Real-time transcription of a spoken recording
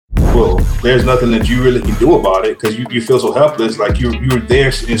well, there's nothing that you really can do about it because you feel so helpless. Like you were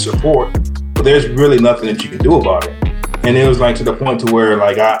there in support, but there's really nothing that you can do about it. And it was like to the point to where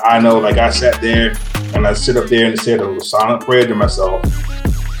like I know like I sat there and I sit up there and said a silent prayer to myself,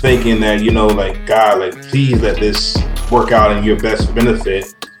 thinking that, you know, like, God, like, please let this work out in your best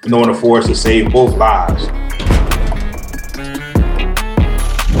benefit in order for us to save both lives.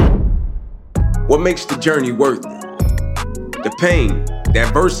 What makes the journey worth it? The pain, the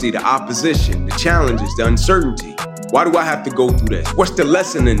adversity, the opposition, the challenges, the uncertainty. Why do I have to go through this? What's the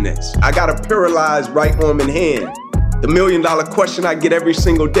lesson in this? I got a paralyzed right arm and hand. The $1 million question I get every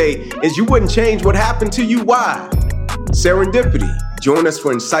single day is, you wouldn't change what happened to you, why? Serendipity. Join us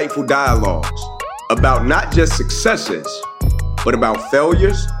for insightful dialogues about not just successes, but about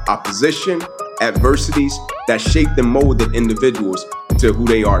failures, opposition, adversities that shaped and molded individuals to who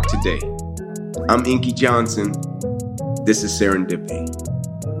they are today. I'm Inky Johnson. This is Serendipity.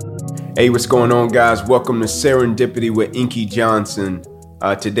 Hey, what's going on, guys? Welcome to Serendipity with Inky Johnson.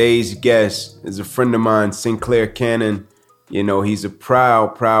 Today's guest is a friend of mine, Sinclair Cannon. You know, he's a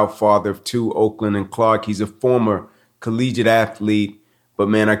proud father of 2, Oakland and Clark. He's a former collegiate athlete. But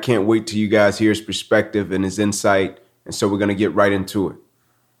man, I can't wait till you guys hear his perspective and his insight. And so we're going to get right into it.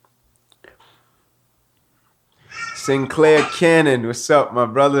 Sinclair Cannon, what's up, my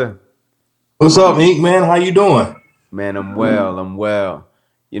brother? What's up, Ink, man? How you doing? Man, I'm well.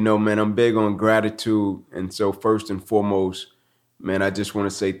 You know, man, I'm big on gratitude. And so first and foremost, man, I just want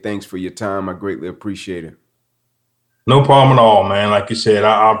to say thanks for your time. I greatly appreciate it. No problem at all, man. Like you said,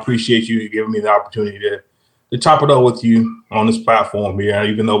 I appreciate you giving me the opportunity to chop it up with you on this platform here.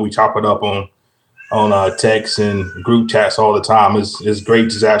 Even though we chop it up on text and group chats all the time, it's great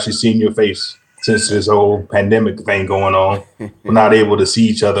to actually see your face since this whole pandemic thing going on. We're not able to see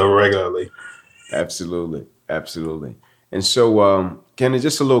each other regularly. Absolutely. And so, Ken,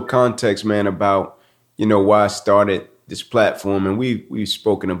 just a little context, man, about, you know, why I started this platform, and we've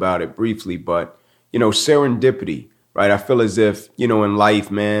spoken about it briefly, but, you know, serendipity, right? I feel as if, you know, in life,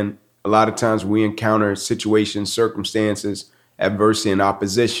 man, a lot of times we encounter situations, circumstances, adversity and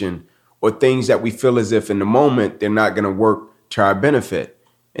opposition, or things that we feel as if in the moment they're not going to work to our benefit.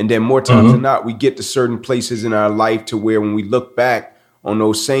 And then more times than not, we get to certain places in our life to where when we look back on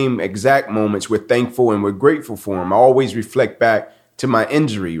those same exact moments, we're thankful and we're grateful for them. I always reflect back to my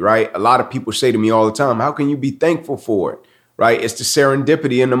injury, right? A lot of people say to me all the time, how can you be thankful for it, right? It's the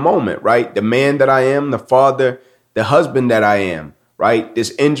serendipity in the moment, right? The man that I am, the father, the husband that I am, right?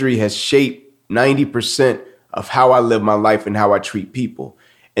 This injury has shaped 90% of how I live my life and how I treat people.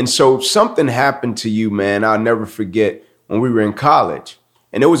 And so something happened to you, man. I'll never forget when we were in college.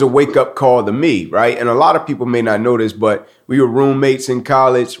 And it was a wake-up call to me, right? And a lot of people may not know this, but we were roommates in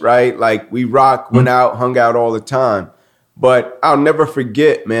college, right? Like we went out, hung out all the time. But I'll never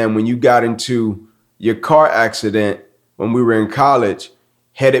forget, man, when you got into your car accident when we were in college,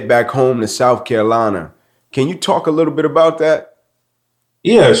 headed back home to South Carolina. Can you talk a little bit about that?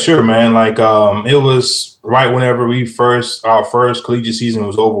 Yeah, sure, man. Like it was right whenever our first collegiate season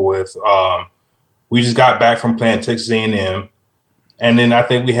was over with. We just got back from playing Texas A&M. And then I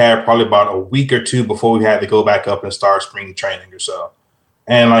think we had probably about a week or two before we had to go back up and start spring training or so.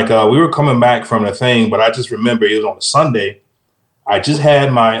 And like we were coming back from the thing, but I just remember it was on a Sunday. I just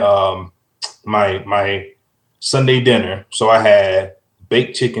had my my Sunday dinner. So I had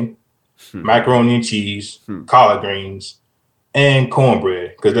baked chicken, macaroni and cheese, collard greens, and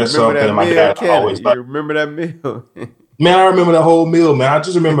cornbread. Because that's something that my dad always liked. You remember that meal? Man, I remember that whole meal, man. I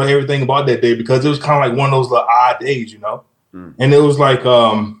just remember everything about that day because it was kind of like one of those little odd days, you know? And it was like,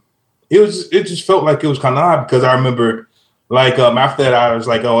 it just felt like it was kind of odd because I remember like, after that, I was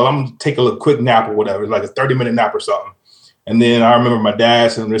like, oh, well, I'm going to take a little quick nap or whatever, like a 30-minute nap or something. And then I remember my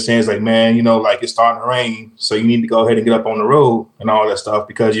dad saying, it's like, man, you know, like it's starting to rain. So you need to go ahead and get up on the road and all that stuff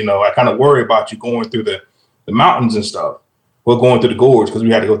because, you know, I kind of worry about you going through the mountains and stuff. Well, going through the gorge because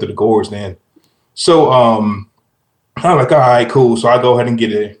we had to go through the gorge then. So I'm like, all right, cool. So I go ahead and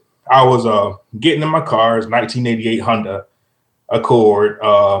get it. I was getting in my car. It's 1988 Honda Accord. It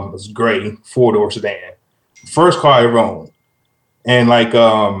was gray, 4-door sedan. First car I ever owned. And like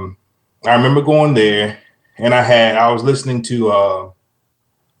I remember going there and I was listening to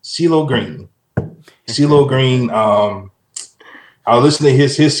CeeLo Green. CeeLo Green, I was listening to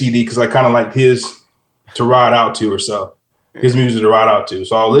his CD because I kind of like his to ride out to or so. His music to ride out to.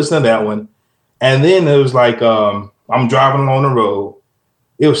 So I was listening to that one. And then it was like I'm driving along the road.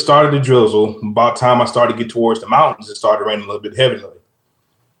 It was started to drizzle. About time I started to get towards the mountains, it started raining a little bit heavily.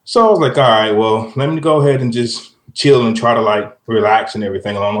 So I was like, all right, well, let me go ahead and just chill and try to like relax and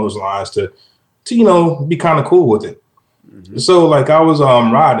everything along those lines to you know, be kind of cool with it. So like I was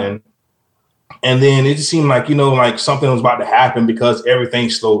riding And then it just seemed like, like something was about to happen because everything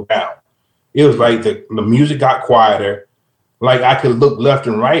slowed down. It was like the music got quieter. Like I could look left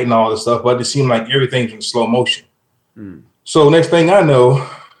and right and all this stuff, but it seemed like everything's in slow motion. So next thing I know,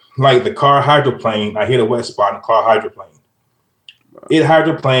 like the car hydroplaned, I hit a wet spot and the car hydroplaned. It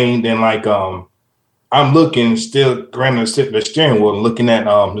hydroplaned and like I'm looking, still grabbing the steering wheel and looking at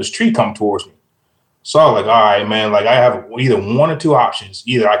this tree come towards me. So I was like, all right, man, like I have either one or two options.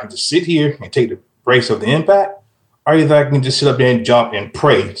 Either I can just sit here and take the brace of the impact, or either I can just sit up there and jump and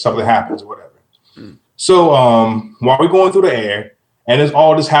pray something happens or whatever. So while we're going through the air, and it's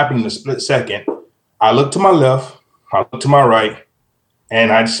all this happened in a split second, I look to my left, I look to my right,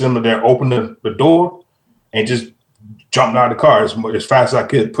 and I just sit up there, open the door, and just jumped out of the car as fast as I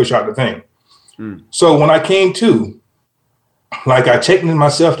could, push out the thing. So when I came to, like I checked in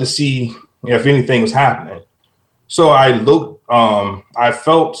myself to see if anything was happening. So I looked, I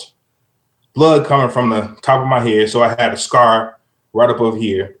felt blood coming from the top of my head. So I had a scar right up over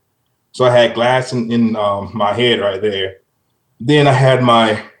here. So I had glass in my head right there. Then I had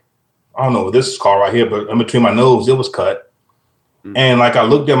I don't know what this is called right here, but in between my nose, it was cut. And like I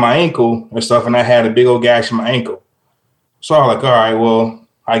looked at my ankle and stuff, and I had a big old gash in my ankle. So I was like, all right, well,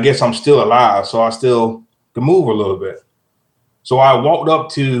 I guess I'm still alive. So I still can move a little bit. So I walked up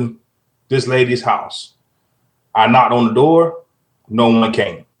to this lady's house. I knocked on the door. No one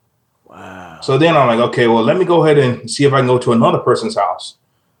came. Wow. So then I'm like, okay, well, let me go ahead and see if I can go to another person's house.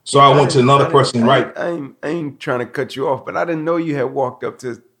 So I went to another person, right? I ain't trying to cut you off, but I didn't know you had walked up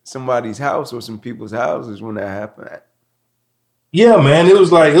to somebody's house or some people's houses when that happened. Yeah, man. It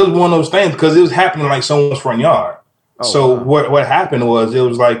was one of those things because it was happening like someone's front yard. So what happened was it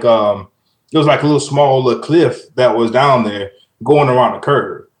was like a little small little cliff that was down there going around the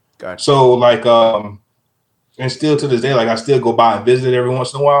curve. Gotcha. So like and still to this day, like I still go by and visit it every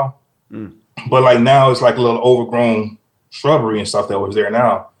once in a while. But like now it's like a little overgrown shrubbery and stuff that was there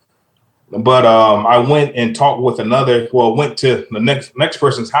now. But I went and talked with went to the next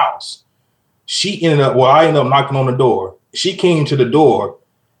person's house. I ended up knocking on the door. She came to the door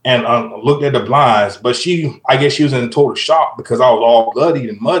and looked at the blinds, but I guess she was in a total shock because I was all bloodied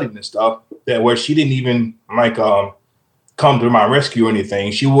and muddied and stuff where she didn't even come to my rescue or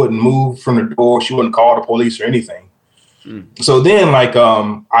anything. She wouldn't move from the door. She wouldn't call the police or anything. So then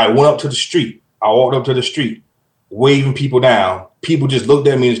I went up to the street. I walked up to the street, waving people down. People just looked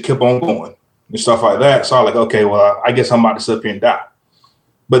at me and just kept on going and stuff like that. So I was like, okay, well, I guess I'm about to sit up here and die.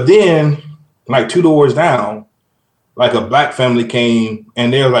 But then like 2 doors down, like a black family came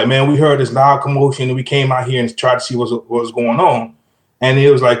and they were like, man, we heard this loud commotion and we came out here and tried to see what was going on. And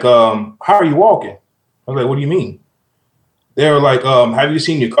it was like, how are you walking? I was like, what do you mean? They were like, have you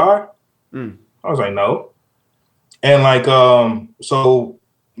seen your car? I was like, no. And like, so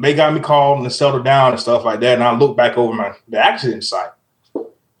they got me called and settled down and stuff like that. And I looked back over the accident site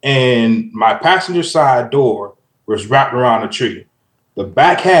and my passenger side door was wrapped around a tree. The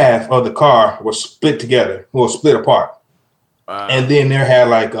back half of the car was split apart. Wow. And then there had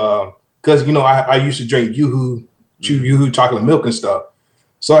because, I used to drink Yoo-hoo chocolate milk and stuff.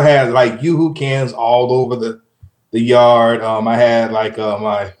 So I had like Yoo-hoo cans all over the yard. I had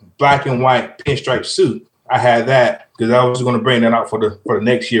my black and white pinstripe suit. I had that because I was going to bring that out for the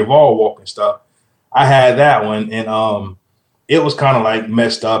next year of all walking stuff. I had that one and it was kind of like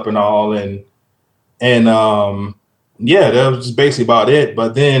messed up and all and yeah, that was just basically about it.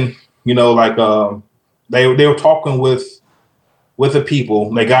 But then, they were talking with the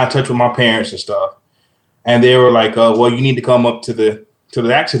people. They got in touch with my parents and stuff. And they were like, well, you need to come up to the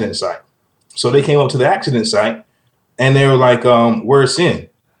accident site. So they came up to the accident site and they were like, where's Sin?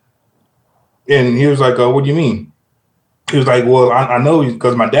 And he was like, what do you mean? He was like, well, I know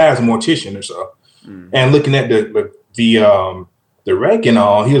because my dad's a mortician or so. And looking at the wreck and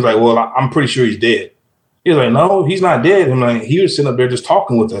all, he was like, well, I'm pretty sure he's dead. He was like, no, he's not dead. I'm like, he was sitting up there just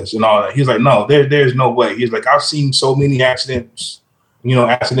talking with us and all that. He was like, no, there's no way. He's like, I've seen so many accidents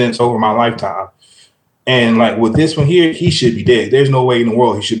over my lifetime. And like with this one here, he should be dead. There's no way in the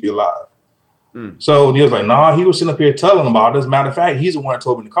world he should be alive. So he was like, nah, he was sitting up here telling about it. As a matter of fact, he's the one that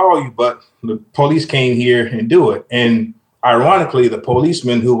told me to call you, but the police came here and do it. And ironically, the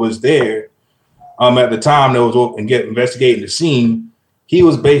policeman who was there at the time that was investigating the scene, he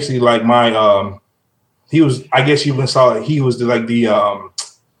was basically like I guess you saw it. He was the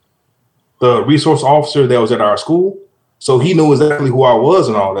resource officer that was at our school. So he knew exactly who I was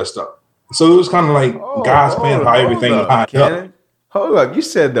and all that stuff. So it was kind of like God's plan how everything lined up. Hold up. You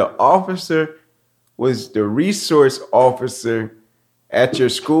said the officer was the resource officer at your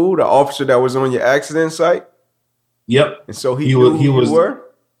school, the officer that was on your accident site? Yep. And so he knew who you were?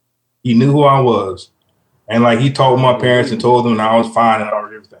 He knew who I was. And like he told my parents and told them I was fine and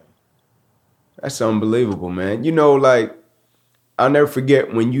everything. That's unbelievable, man. You know, like I'll never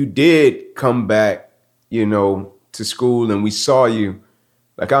forget when you did come back, you know, to school and we saw you.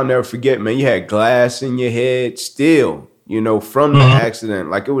 Like I'll never forget, man, you had glass in your head still, you know, from the accident.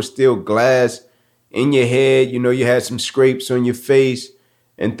 Like it was still glass in your head. You know, you had some scrapes on your face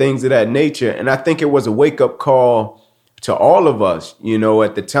and things of that nature. And I think it was a wake-up call to all of us, you know,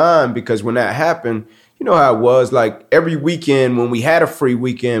 at the time, because when that happened, you know how it was, like every weekend when we had a free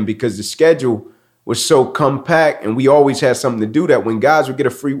weekend, because the schedule was so compact and we always had something to do, that when guys would get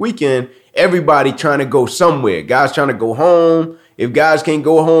a free weekend, everybody trying to go somewhere. Guys trying to go home. If guys can't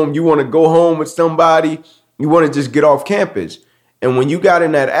go home, you want to go home with somebody. You want to just get off campus. And when you got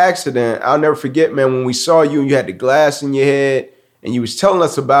in that accident, I'll never forget, man, when we saw you and you had the glass in your head and you was telling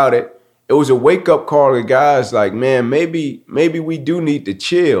us about it, it was a wake-up call to guys like, man, maybe we do need to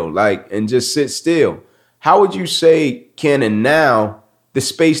chill, like, and just sit still. How would you say, Cannon, now, the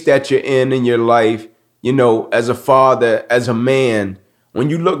space that you're in your life, you know, as a father, as a man, when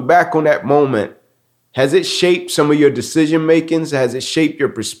you look back on that moment, has it shaped some of your decision makings? Has it shaped your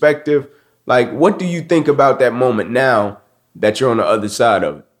perspective? Like, what do you think about that moment now that you're on the other side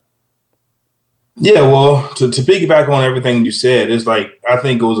of it? Yeah, well, to piggyback on everything you said, it's like, I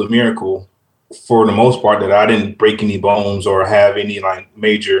think it was a miracle for the most part that I didn't break any bones or have any like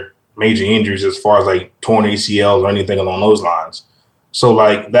major injuries as far as like torn ACLs or anything along those lines. So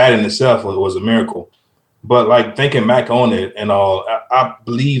like that in itself was a miracle. But like thinking back on it and all, I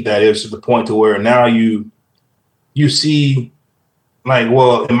believe that it's to the point to where now you see, like,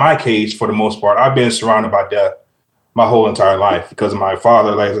 well, in my case, for the most part, I've been surrounded by death my whole entire life because of my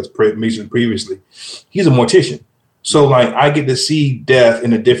father, like I mentioned previously, he's a mortician. So like I get to see death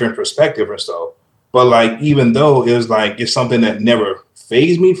in a different perspective or so. But like, even though it was like, it's something that never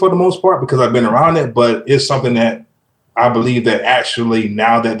fazed me for the most part because I've been around it, but it's something that I believe that actually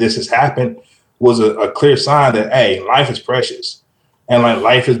now that this has happened was a clear sign that, hey, life is precious. And like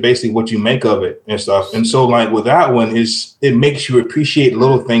life is basically what you make of it and stuff. And so like with that one, it makes you appreciate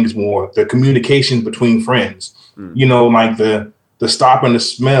little things more, the communication between friends. You know, like the stop and the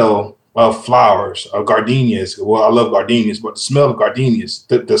smell of flowers, of gardenias. Well, I love gardenias, but the smell of gardenias,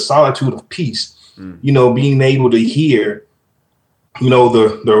 the solitude of peace, you know, being able to hear, you know,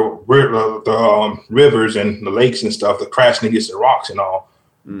 the rivers and the lakes and stuff, the crashing against the rocks and all,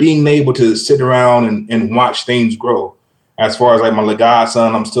 being able to sit around and watch things grow. As far as like my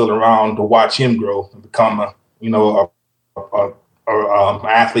godson, I'm still around to watch him grow and become a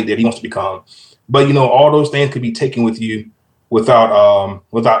athlete that he wants to become. But, you know, all those things could be taken with you without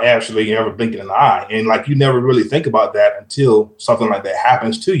actually ever blinking an eye. And like, you never really think about that until something like that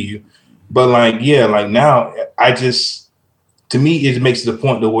happens to you. But like, yeah, like now to me, it makes it the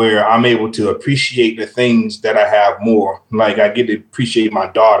point to where I'm able to appreciate the things that I have more. Like I get to appreciate my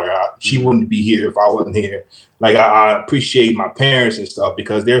daughter. She wouldn't be here if I wasn't here. Like I appreciate my parents and stuff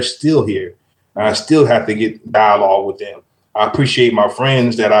because they're still here. I still have to get dialogue with them. I appreciate my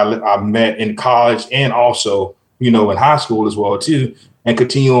friends that I met in college and also, you know, in high school as well, too, and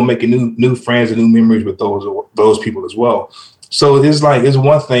continue on making new friends and new memories with those people as well. So it's like, it's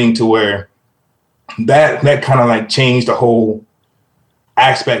one thing to where that kind of like changed the whole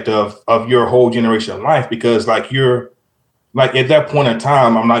aspect of your whole generation of life, because like you're like at that point in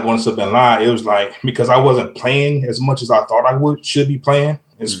time, I'm not going to sit and lie. It was like, because I wasn't playing as much as I thought I should be playing.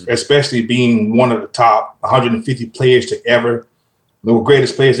 Especially being one of the top 150 players to ever, the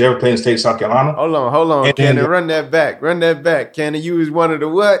greatest players to ever play in the state of South Carolina. Hold on, Cannon, run that back. Cannon, you was one of the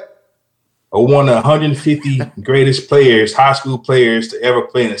what? One of the 150 greatest players, high school players to ever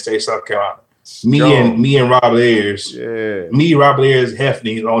play in the state of South Carolina. Me and Robert Ayers. Yeah. Robert Ayers,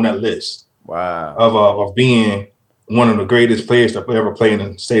 Hefney on that list. Wow. Of being one of the greatest players to ever play in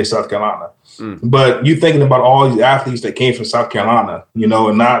the state of South Carolina. But you thinking about all these athletes that came from South Carolina, you know,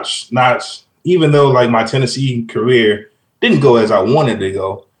 and not even though like my Tennessee career didn't go as I wanted to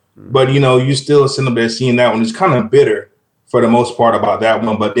go, but you know, you still sitting up there seeing that one. It's kind of bitter for the most part about that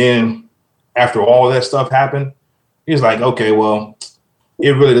one. But then after all that stuff happened, it's like, okay, well,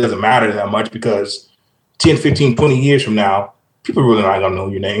 it really doesn't matter that much because 10, 15, 20 years from now, people really not going to know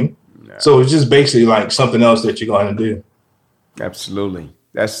your name. No. So it's just basically like something else that you're going to do. Absolutely.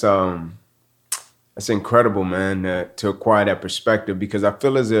 That's incredible, man, to acquire that perspective, because I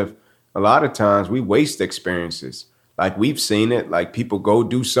feel as if a lot of times we waste experiences. Like we've seen it, like people go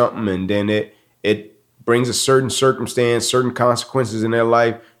do something and then it brings a certain circumstance, certain consequences in their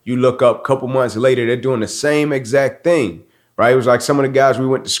life. You look up a couple months later, they're doing the same exact thing, right? It was like some of the guys we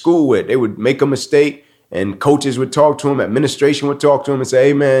went to school with, they would make a mistake and coaches would talk to him, administration would talk to him and say,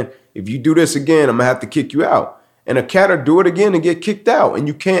 hey, man, if you do this again, I'm going to have to kick you out. And a cat will do it again and get kicked out. And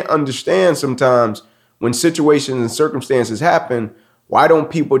you can't understand sometimes when situations and circumstances happen, why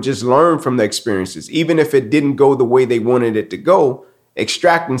don't people just learn from the experiences, even if it didn't go the way they wanted it to go,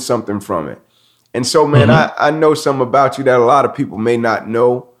 extracting something from it. And so, man, I know something about you that a lot of people may not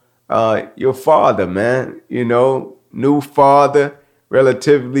know. Your father, man, new father,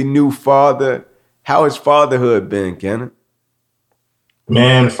 relatively new father. How has fatherhood been, Cannon?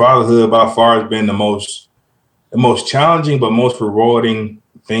 Man, fatherhood by far has been the most challenging but most rewarding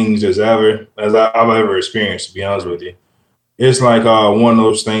things I've ever experienced, to be honest with you. It's like one of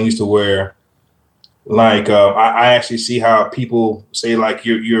those things to where, like, I actually see how people say, like,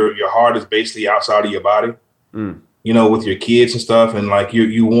 your heart is basically outside of your body, with your kids and stuff. And like,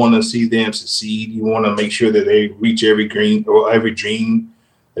 you want to see them succeed. You want to make sure that they reach every dream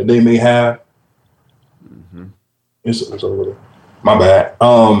that they may have. It's over there. My bad.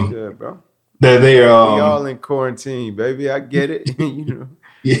 Good, bro. That they we all in quarantine, baby. I get it.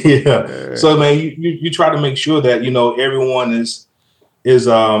 Yeah. So, man, you try to make sure that everyone is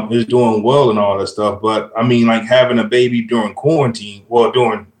doing well and all that stuff. But I mean, like, having a baby during quarantine,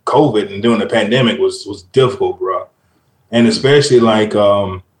 during COVID and during the pandemic was difficult, bro. And especially like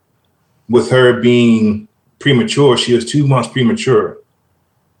with her being premature, she was 2 months premature.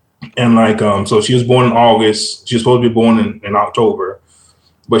 And like, so she was born in August. She was supposed to be born in October,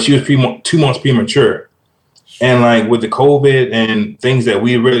 but she was 2 months premature. And like with the COVID and things that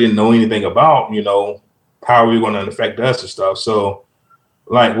we really didn't know anything about, how we were going to affect us and stuff. So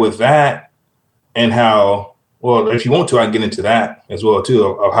like with that and how, well, if you want to, I can get into that as well too,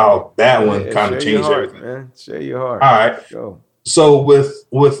 of how that one kind of changed everything. Man. Share your heart. All right. Go. So with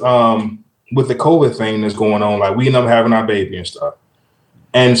the COVID thing that's going on, like we ended up having our baby and stuff.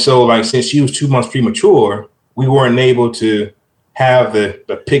 And so like, since she was 2 months premature, we weren't able to have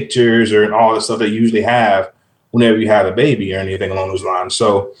the pictures or all the stuff that you usually have whenever you had a baby or anything along those lines.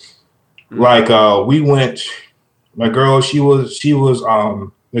 So like we went, my girl, she was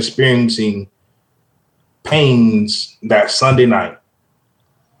experiencing pains that Sunday night.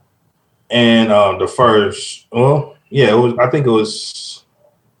 And I think it was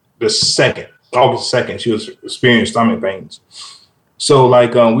the August 2nd, she was experiencing stomach pains. So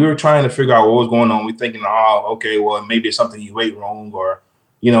like we were trying to figure out what was going on. We're thinking, okay, well, maybe it's something you ate wrong, or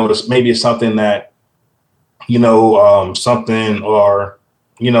maybe it's something that something, or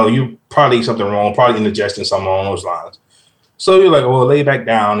you probably ate something wrong, probably indigesting something along those lines. So you're like, well, lay back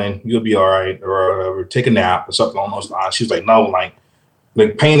down and you'll be all right, or take a nap or something along those lines. She's like, no, like the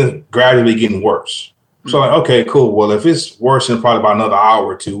pain is gradually getting worse. So like, okay, cool. Well, if it's worse in probably about another hour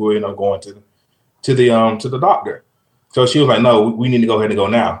or two, we're going to the doctor. So she was like, no, we need to go ahead and go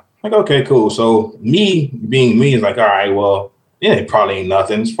now. Like, okay, cool. So me being me is like, all right, well, it probably ain't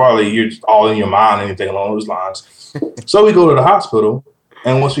nothing. It's probably you're just all in your mind, anything along those lines. So we go to the hospital.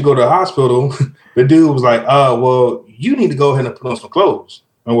 And once we go to the hospital, the dude was like, well, you need to go ahead and put on some clothes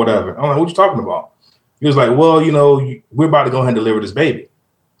or whatever. I'm like, what you talking about? He was like, well, we're about to go ahead and deliver this baby.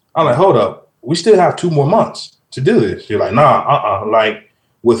 I'm like, hold up. We still have 2 more months to do this. You're like, nah, like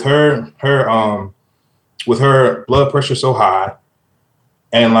with her blood pressure so high,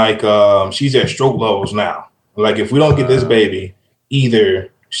 and like she's at stroke levels now. Like if we don't get this baby,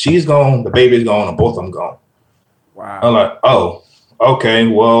 either she's gone, the baby's gone, or both of them gone. Wow. I'm like, oh, okay,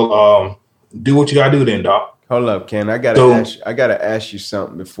 well, do what you gotta do then, doc. Hold up, Ken. I gotta ask you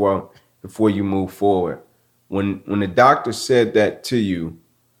something before you move forward. When the doctor said that to you,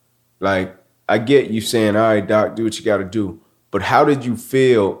 like, I get you saying, all right, doc, do what you gotta do. But how did you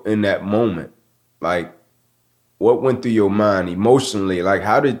feel in that moment? Like, what went through your mind emotionally? Like,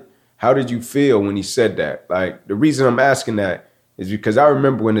 how did you feel when he said that? Like, the reason I'm asking that is because I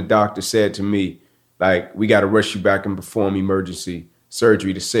remember when the doctor said to me, like, we got to rush you back and perform emergency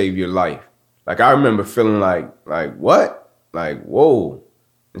surgery to save your life. Like, I remember feeling like what? Like, whoa.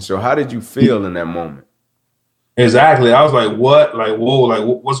 And so how did you feel in that moment? Exactly. I was like, what? Like, whoa, like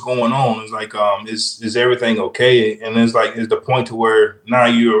what's going on? It's like, is everything okay? And it's like, it's the point to where now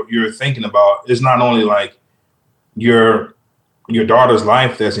you're thinking about, it's not only like your daughter's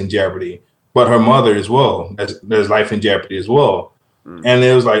life that's in jeopardy, but her mother as well. There's life in jeopardy as well. And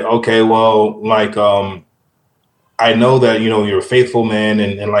it was like, okay, well, like, I know that, you're a faithful man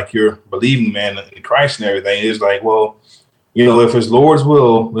and like you're a believing man in Christ and everything. It's like, well, if it's Lord's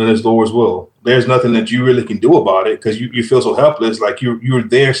will, then it's Lord's will. There's nothing that you really can do about it because you feel so helpless. Like you're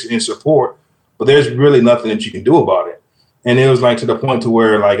there in support, but there's really nothing that you can do about it. And it was like to the point to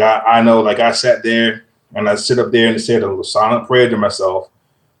where like, I know, like I sat there and I sit up there and said a little silent prayer to myself,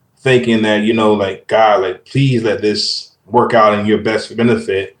 thinking that, like, God, like, please let this work out in your best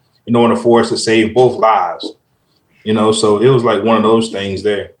benefit in order for us to save both lives. So it was like one of those things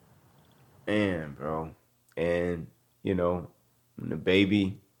there. Man, bro. And, when the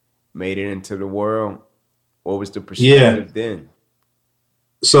baby made it into the world, what was the perspective then?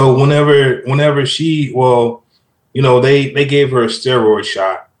 So whenever she, they gave her a steroid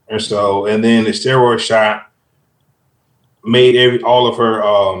shot or so, and then the steroid shot made all of her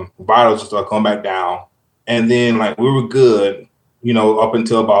vitals and stuff come back down. And then like we were good, up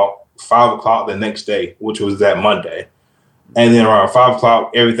until about 5 o'clock the next day, which was that Monday. And then around 5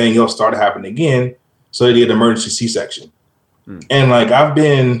 o'clock, everything else started happening again. So they did emergency C-section. And like I've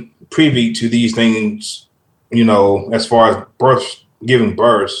been privy to these things, as far as giving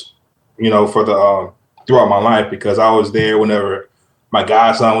birth, for the throughout my life, because I was there whenever my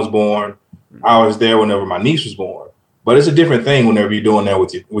godson was born. I was there whenever my niece was born. But it's a different thing whenever you're doing that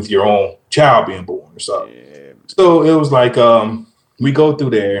with your own child being born or something. Yeah. So it was like we go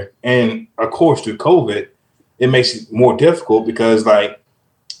through there, and of course through COVID, it makes it more difficult because like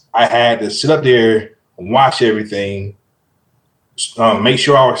I had to sit up there, watch everything, make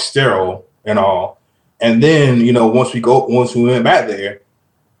sure I was sterile and all. And then, once we went back there,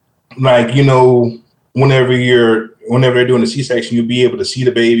 like, whenever they're doing the C-section, you'll be able to see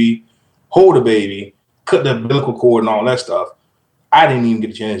the baby, hold the baby, cut the umbilical cord and all that stuff. I didn't even get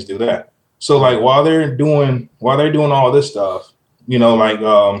a chance to do that. So like while they're doing all this stuff,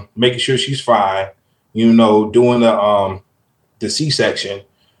 like making sure she's fine, doing the C-section,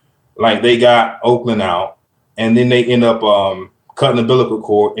 like they got Oakland out, and then they end up cutting the umbilical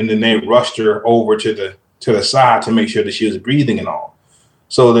cord, and then they rushed her over to the side to make sure that she was breathing and all.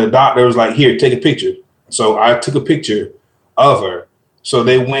 So the doctor was like, "Here, take a picture." So I took a picture of her. So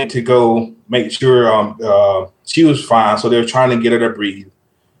they went to go make sure she was fine. So they were trying to get her to breathe.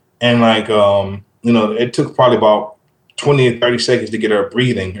 And like, it took probably about 20 or 30 seconds to get her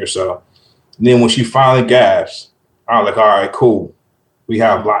breathing or so. And then when she finally gasped, I was like, all right, cool. We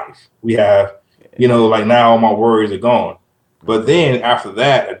have life. We have, like now all my worries are gone. But then after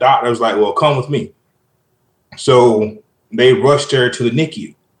that, the doctor was like, well, come with me. So they rushed her to the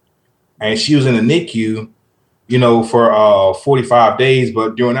NICU. And she was in the NICU, for 45 days.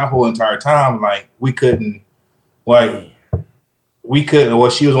 But during that whole entire time, like she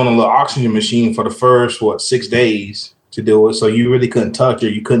was on a little oxygen machine for the first, 6 days to do it. So you really couldn't touch her.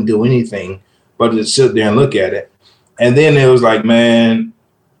 You couldn't do anything but just sit there and look at it. And then it was like, man,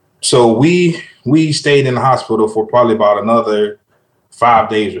 so we stayed in the hospital for probably about another 5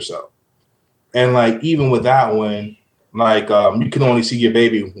 days or so. And like, even with that one, like, you can only see your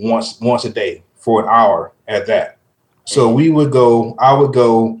baby once a day for an hour at that. So I would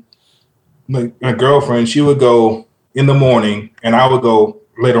go, my girlfriend, she would go in the morning and I would go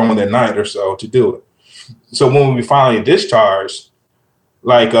later on that night or so to do it. So when we finally discharged,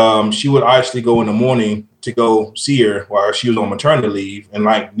 like, she would actually go in the morning to go see her while she was on maternity leave. And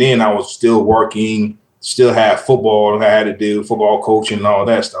like, then I was still working, still had football I had to do, football coaching and all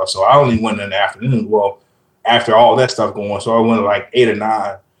that stuff. So I only went in the afternoon. Well, after all that stuff going, so I went like 8 or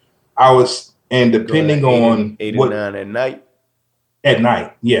 9. I was, and depending on 8 or 9 at night? At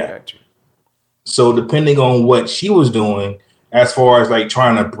night, yeah. Gotcha. So depending on what she was doing, as far as like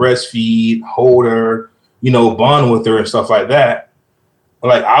trying to breastfeed, hold her, bond with her and stuff like that,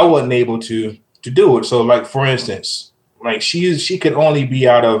 like I wasn't able to do it. So like, for instance, like she could only be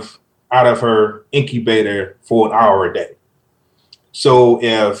out of her incubator for an hour a day. So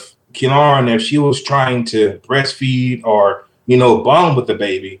if she was trying to breastfeed or, bond with the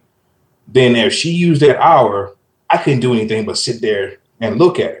baby, then if she used that hour, I couldn't do anything but sit there and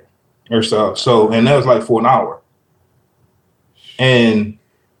look at her or stuff. So, and that was like for an hour. And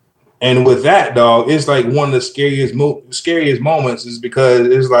with that, dog, it's like one of the scariest moments is because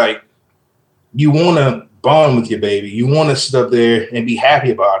it's like you want to bond with your baby. You want to sit up there and be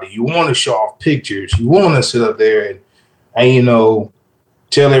happy about it. You want to show off pictures. You want to sit up there and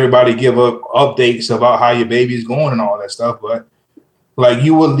tell everybody, give up updates about how your baby is going and all that stuff. But like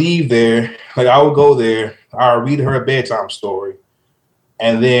you would leave there, like I would go there, I would read her a bedtime story,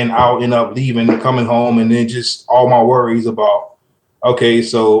 and then I'll end up leaving, coming home, and then just all my worries about, okay,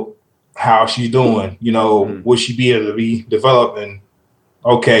 so how she's doing, will she be able to be developing?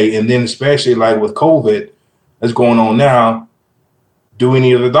 Okay. And then especially like with COVID that's going on now, do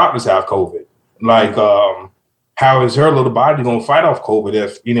any of the doctors have COVID? Like, how is her little body going to fight off COVID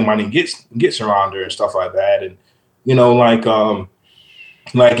if anybody gets around her and stuff like that? And,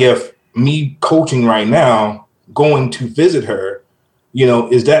 like if me coaching right now, going to visit her,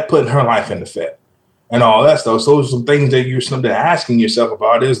 is that putting her life in effect? and all that stuff. So some things that you're something asking yourself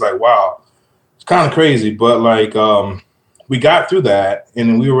about is like, wow, it's kind of crazy. But like, we got through that, and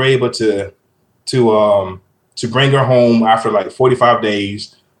then we were able to bring her home after like 45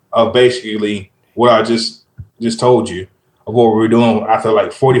 days of basically what I just told you of what we were doing after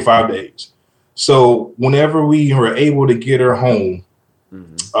like 45 days. So whenever we were able to get her home,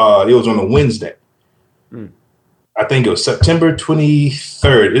 it was on a Wednesday. I think it was September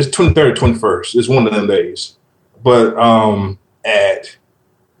 23rd. It's 23rd, 21st. It's one of them days. But at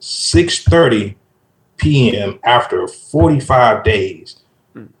 6:30 p.m. after 45 days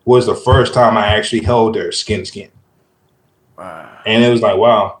was the first time I actually held her skin to skin. Wow. And it was like,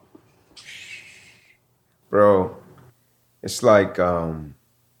 wow. Bro, it's like, when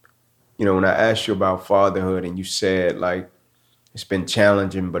I asked you about fatherhood and you said like, it's been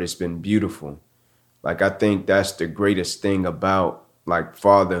challenging, but it's been beautiful. Like, I think that's the greatest thing about like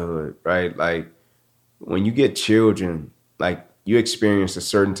fatherhood, right? Like when you get children, like you experience a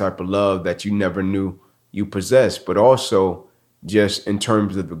certain type of love that you never knew you possessed, but also just in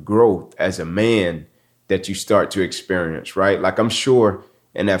terms of the growth as a man that you start to experience, right? Like I'm sure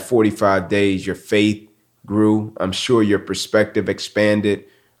in that 45 days, your faith grew. I'm sure your perspective expanded.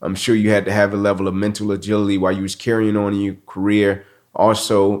 I'm sure you had to have a level of mental agility while you was carrying on in your career.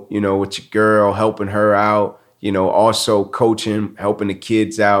 Also, with your girl, helping her out, also coaching, helping the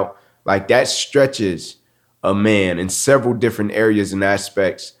kids out. Like that stretches a man in several different areas and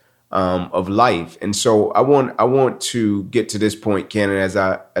aspects of life. And so I want to get to this point, Cannon, as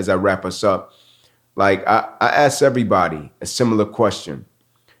I wrap us up. Like I ask everybody a similar question,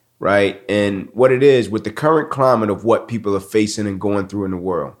 right? And what it is with the current climate of what people are facing and going through in the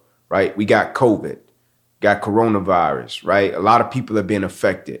world, right? We got COVID, got coronavirus, right? A lot of people are being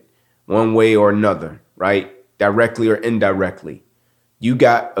affected one way or another, right? Directly or indirectly. You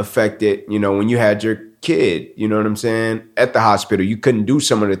got affected, when you had your kid, you know what I'm saying? At the hospital, you couldn't do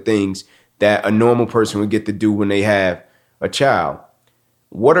some of the things that a normal person would get to do when they have a child.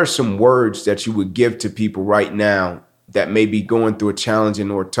 What are some words that you would give to people right now that may be going through a challenging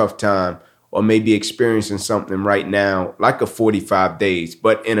or tough time, or maybe experiencing something right now, like a 45 days,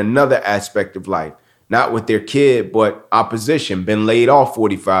 but in another aspect of life, not with their kid, but opposition, been laid off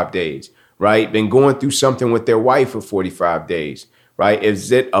 45 days, right? Been going through something with their wife for 45 days, right?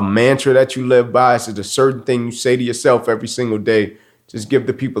 Is it a mantra that you live by? Is it a certain thing you say to yourself every single day? Just give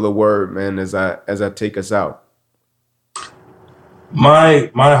the people a word, man, as I take us out. My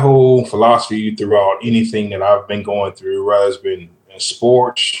whole philosophy throughout anything that I've been going through, whether it's been in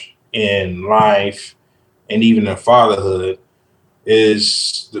sports, in life, and even in fatherhood,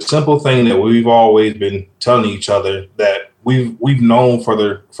 is the simple thing that we've always been telling each other that we've known for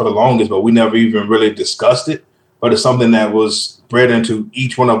the longest, but we never even really discussed it. But it's something that was bred into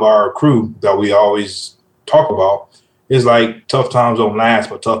each one of our crew that we always talk about. Is like tough times don't last,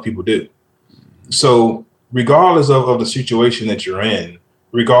 but tough people do. So regardless of the situation that you're in,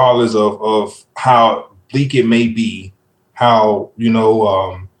 regardless of how bleak it may be, how,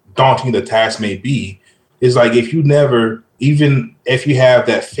 daunting the task may be, is like if you never, even if you have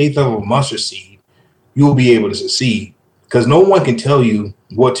that faith of a mustard seed, you'll be able to succeed, because no one can tell you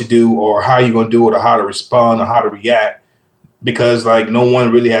what to do or how you're going to do it or how to respond or how to react, because like no one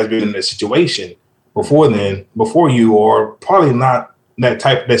really has been in that situation before you, or probably not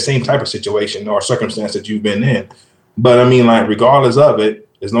that same type of situation or circumstance that you've been in. But I mean, like, regardless of it,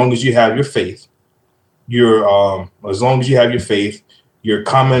 as long as you have your faith, your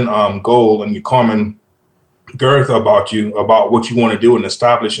common goal and your common girth about what you want to do and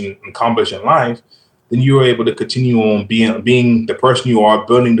establish and accomplish in life, then you're able to continue on being the person you are,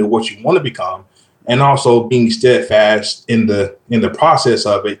 building to what you want to become, and also being steadfast in the process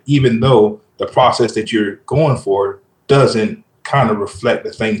of it, even though the process that you're going for doesn't kind of reflect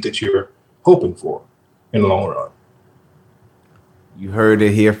the things that you're hoping for in the long run. You heard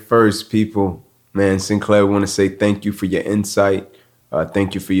it here first, people. Man, Sinclair, I want to say thank you for your insight.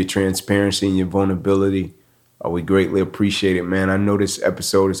 Thank you for your transparency and your vulnerability. We greatly appreciate it, man. I know this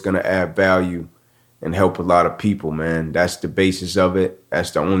episode is going to add value and help a lot of people, man. That's the basis of it. That's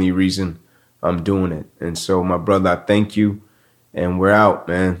the only reason I'm doing it. And so, my brother, I thank you. And we're out,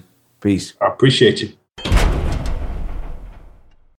 man. Peace. I appreciate you.